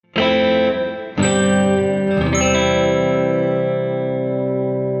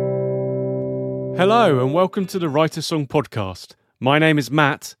Hello and welcome to the Writer Song Podcast. My name is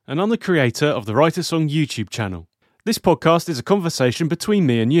Matt and I'm the creator of the Writer Song YouTube channel. This podcast is a conversation between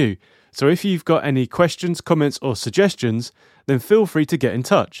me and you, so if you've got any questions, comments or suggestions, then feel free to get in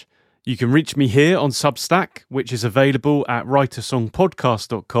touch. You can reach me here on Substack, which is available at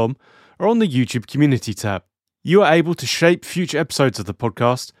writersongpodcast.com or on the YouTube community tab. You are able to shape future episodes of the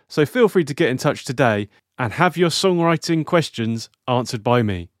podcast, so feel free to get in touch today and have your songwriting questions answered by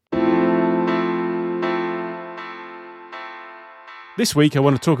me. This week I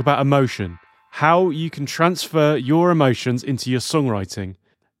want to talk about emotion, how you can transfer your emotions into your songwriting,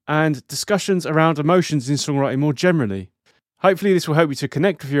 and discussions around emotions in songwriting more generally. Hopefully this will help you to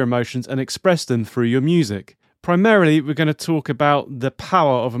connect with your emotions and express them through your music. Primarily we're going to talk about the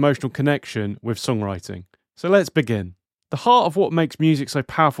power of emotional connection with songwriting. So let's begin. The heart of what makes music so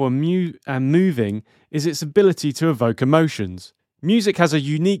powerful and moving is its ability to evoke emotions. Music has a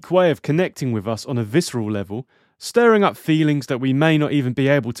unique way of connecting with us on a visceral level, stirring up feelings that we may not even be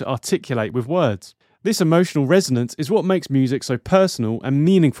able to articulate with words. This emotional resonance is what makes music so personal and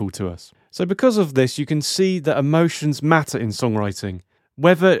meaningful to us. So because of this, you can see that emotions matter in songwriting.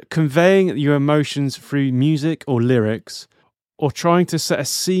 Whether conveying your emotions through music or lyrics, or trying to set a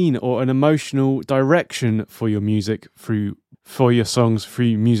scene or an emotional direction for your music for your songs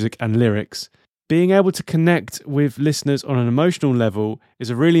through music and lyrics, being able to connect with listeners on an emotional level is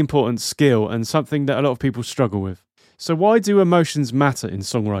a really important skill and something that a lot of people struggle with. So why do emotions matter in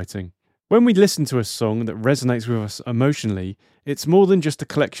songwriting? When we listen to a song that resonates with us emotionally, it's more than just a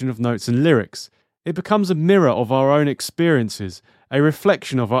collection of notes and lyrics. It becomes a mirror of our own experiences, a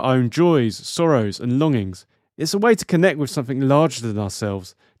reflection of our own joys, sorrows and longings. It's a way to connect with something larger than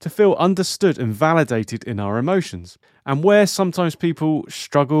ourselves, to feel understood and validated in our emotions. And where sometimes people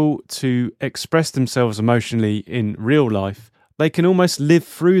struggle to express themselves emotionally in real life, they can almost live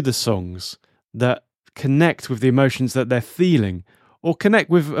through the songs that connect with the emotions that they're feeling, or connect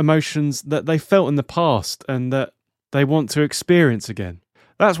with emotions that they felt in the past and that they want to experience again.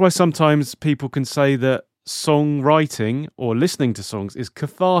 That's why sometimes people can say that songwriting or listening to songs is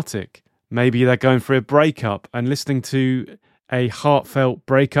cathartic. Maybe they're going through a breakup and listening to a heartfelt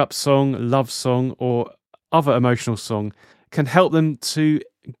breakup song, love song, or other emotional song can help them to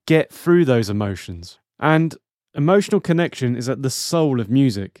get through those emotions. And emotional connection is at the soul of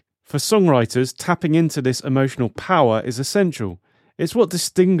music. For songwriters, tapping into this emotional power is essential. It's what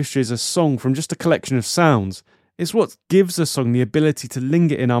distinguishes a song from just a collection of sounds. It's what gives a song the ability to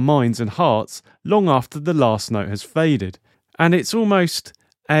linger in our minds and hearts long after the last note has faded. And it's almost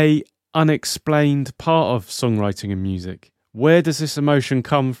a unexplained part of songwriting and music. Where does this emotion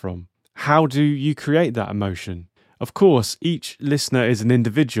come from? How do you create that emotion? Of course, each listener is an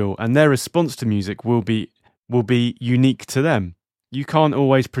individual and their response to music will be unique to them. You can't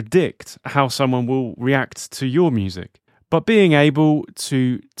always predict how someone will react to your music. But being able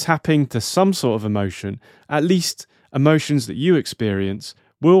to tap into some sort of emotion, at least emotions that you experience,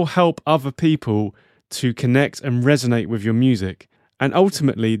 will help other people to connect and resonate with your music. And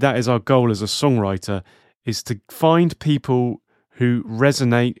ultimately, that is our goal as a songwriter, is to find people who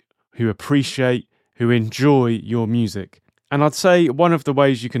resonate, who appreciate, who enjoy your music. And I'd say one of the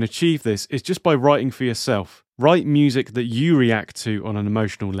ways you can achieve this is just by writing for yourself. Write music that you react to on an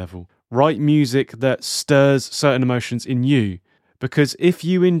emotional level. Write music that stirs certain emotions in you. Because if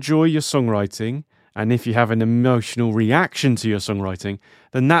you enjoy your songwriting, and if you have an emotional reaction to your songwriting,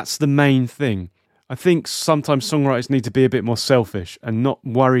 then that's the main thing. I think sometimes songwriters need to be a bit more selfish and not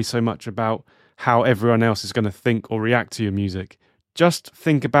worry so much about how everyone else is going to think or react to your music. Just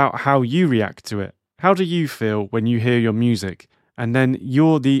think about how you react to it. How do you feel when you hear your music? And then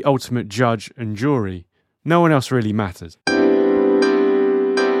you're the ultimate judge and jury. No one else really matters.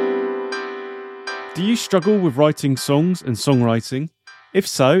 Do you struggle with writing songs and songwriting? If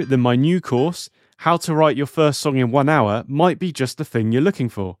so, then my new course, How to Write Your First Song in 1 Hour, might be just the thing you're looking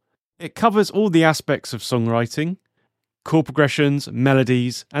for. It covers all the aspects of songwriting, chord progressions,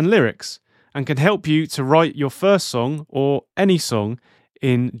 melodies, and lyrics, and can help you to write your first song or any song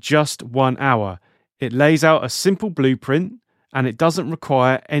in just 1 hour. It lays out a simple blueprint and it doesn't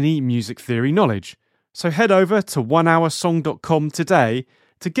require any music theory knowledge. So head over to onehoursong.com today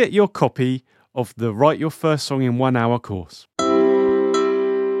to get your copy of the Write Your First Song in 1 Hour course.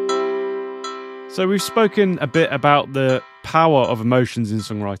 So we've spoken a bit about the power of emotions in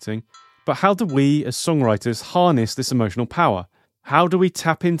songwriting, but how do we as songwriters harness this emotional power? How do we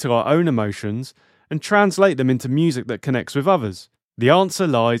tap into our own emotions and translate them into music that connects with others? The answer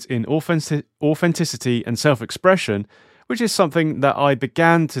lies in authenticity and self-expression, which is something that I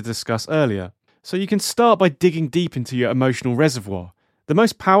began to discuss earlier. So you can start by digging deep into your emotional reservoir. The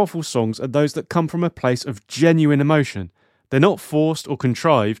most powerful songs are those that come from a place of genuine emotion. They're not forced or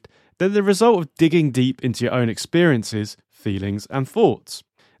contrived, they're the result of digging deep into your own experiences, feelings, and thoughts.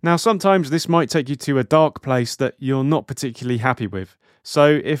 Now, sometimes this might take you to a dark place that you're not particularly happy with.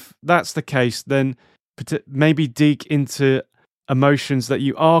 So if that's the case, then maybe dig into emotions that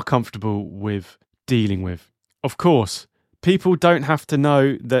you are comfortable with dealing with. Of course, people don't have to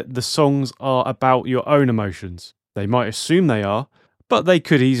know that the songs are about your own emotions. They might assume they are, but they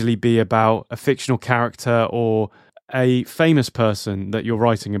could easily be about a fictional character or a famous person that you're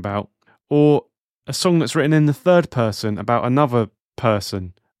writing about, or a song that's written in the third person about another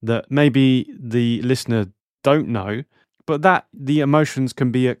person that maybe the listener don't know, but that the emotions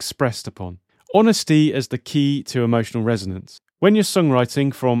can be expressed upon. Honesty is the key to emotional resonance. When you're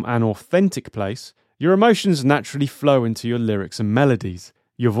songwriting from an authentic place, your emotions naturally flow into your lyrics and melodies.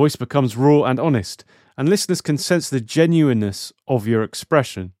 Your voice becomes raw and honest, and listeners can sense the genuineness of your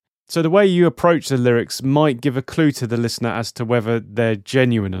expression. So the way you approach the lyrics might give a clue to the listener as to whether they're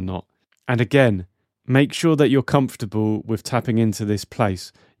genuine or not. And again, make sure that you're comfortable with tapping into this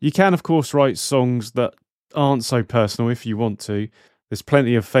place. You can, of course, write songs that aren't so personal if you want to. There's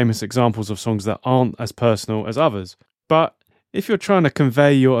plenty of famous examples of songs that aren't as personal as others. But if you're trying to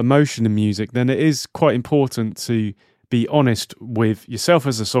convey your emotion in music, then it is quite important to be honest with yourself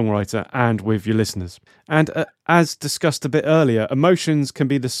as a songwriter and with your listeners. And as discussed a bit earlier, emotions can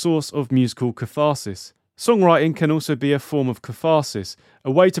be the source of musical catharsis. Songwriting can also be a form of catharsis,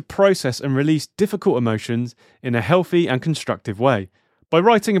 a way to process and release difficult emotions in a healthy and constructive way. By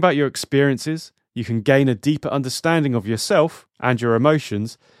writing about your experiences, you can gain a deeper understanding of yourself and your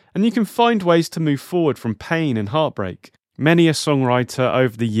emotions, and you can find ways to move forward from pain and heartbreak. Many a songwriter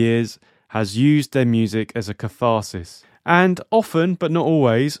over the years has used their music as a catharsis. And often, but not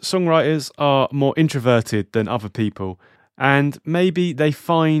always, songwriters are more introverted than other people. And maybe they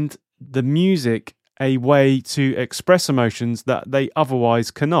find the music a way to express emotions that they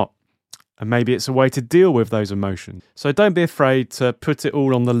otherwise cannot. And maybe it's a way to deal with those emotions. So don't be afraid to put it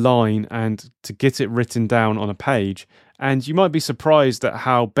all on the line and to get it written down on a page. And you might be surprised at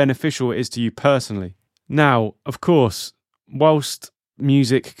how beneficial it is to you personally. Now, of course, whilst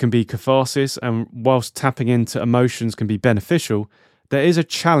music can be catharsis and whilst tapping into emotions can be beneficial, there is a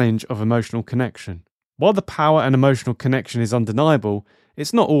challenge of emotional connection. While the power and emotional connection is undeniable,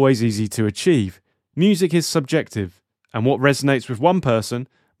 it's not always easy to achieve. Music is subjective, and what resonates with one person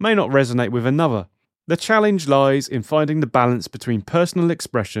may not resonate with another. The challenge lies in finding the balance between personal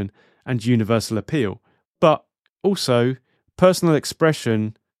expression and universal appeal. But also, personal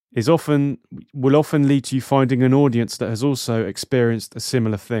expression will often lead to you finding an audience that has also experienced a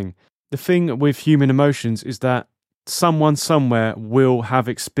similar thing. The thing with human emotions is that someone somewhere will have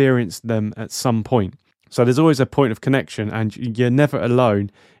experienced them at some point. So there's always a point of connection, and you're never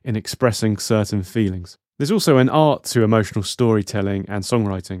alone in expressing certain feelings. There's also an art to emotional storytelling and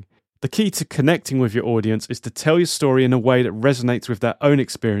songwriting. The key to connecting with your audience is to tell your story in a way that resonates with their own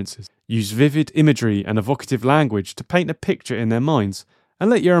experiences. Use vivid imagery and evocative language to paint a picture in their minds, and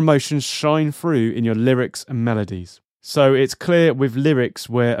let your emotions shine through in your lyrics and melodies. So it's clear with lyrics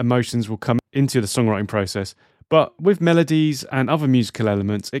where emotions will come into the songwriting process, but with melodies and other musical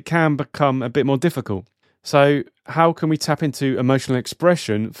elements, it can become a bit more difficult. So how can we tap into emotional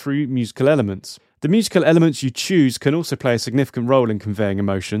expression through musical elements? The musical elements you choose can also play a significant role in conveying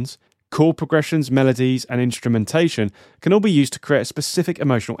emotions. Chord progressions, melodies, and instrumentation can all be used to create a specific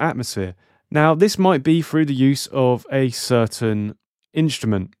emotional atmosphere. Now, this might be through the use of a certain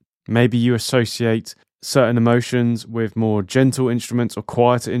instrument. Maybe you associate certain emotions with more gentle instruments or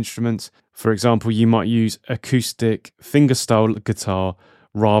quieter instruments. For example, you might use acoustic fingerstyle guitar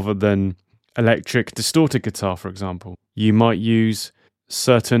rather than electric distorted guitar, for example. You might use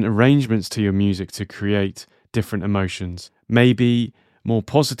certain arrangements to your music to create different emotions. Maybe more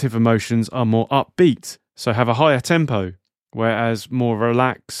positive emotions are more upbeat, so have a higher tempo, whereas more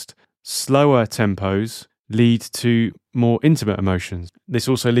relaxed, slower tempos lead to more intimate emotions. This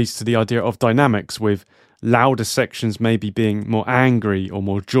also leads to the idea of dynamics, with louder sections maybe being more angry or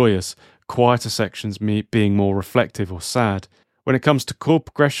more joyous, quieter sections being more reflective or sad. When it comes to chord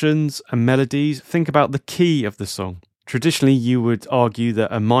progressions and melodies, think about the key of the song. Traditionally, you would argue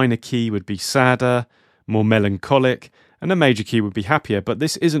that a minor key would be sadder, more melancholic, and a major key would be happier, but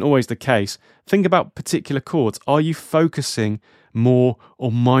this isn't always the case. Think about particular chords. Are you focusing more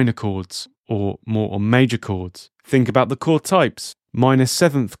on minor chords or more on major chords? Think about the chord types. Minor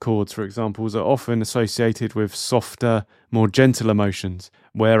seventh chords, for example, are often associated with softer, more gentle emotions,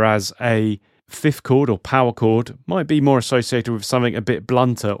 whereas a fifth chord or power chord might be more associated with something a bit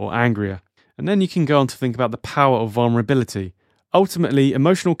blunter or angrier. And then you can go on to think about the power of vulnerability. Ultimately,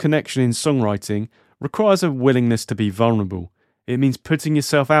 emotional connection in songwriting requires a willingness to be vulnerable. It means putting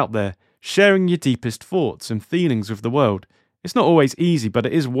yourself out there, sharing your deepest thoughts and feelings with the world. It's not always easy, but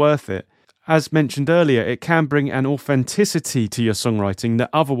it is worth it. As mentioned earlier, it can bring an authenticity to your songwriting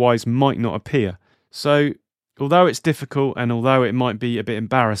that otherwise might not appear. So, although it's difficult and although it might be a bit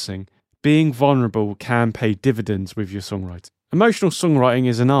embarrassing, being vulnerable can pay dividends with your songwriting. Emotional songwriting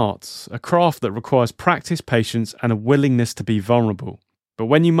is an art, a craft that requires practice, patience, and a willingness to be vulnerable. But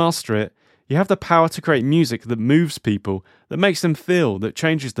when you master it, you have the power to create music that moves people, that makes them feel, that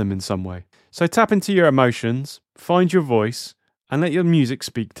changes them in some way. So tap into your emotions, find your voice, and let your music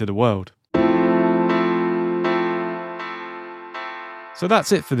speak to the world. So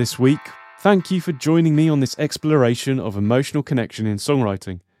that's it for this week. Thank you for joining me on this exploration of emotional connection in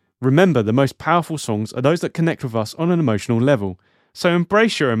songwriting. Remember, the most powerful songs are those that connect with us on an emotional level. So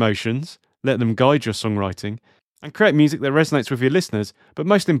embrace your emotions, let them guide your songwriting, and create music that resonates with your listeners, but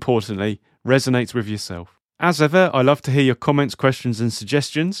most importantly, resonates with yourself. As ever, I love to hear your comments, questions, and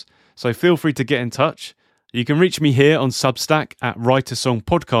suggestions, so feel free to get in touch. You can reach me here on Substack at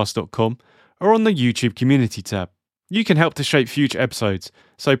writeasongpodcast.com or on the YouTube community tab. You can help to shape future episodes,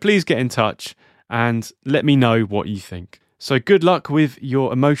 so please get in touch and let me know what you think. So good luck with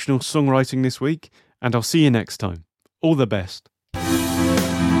your emotional songwriting this week, and I'll see you next time. All the best.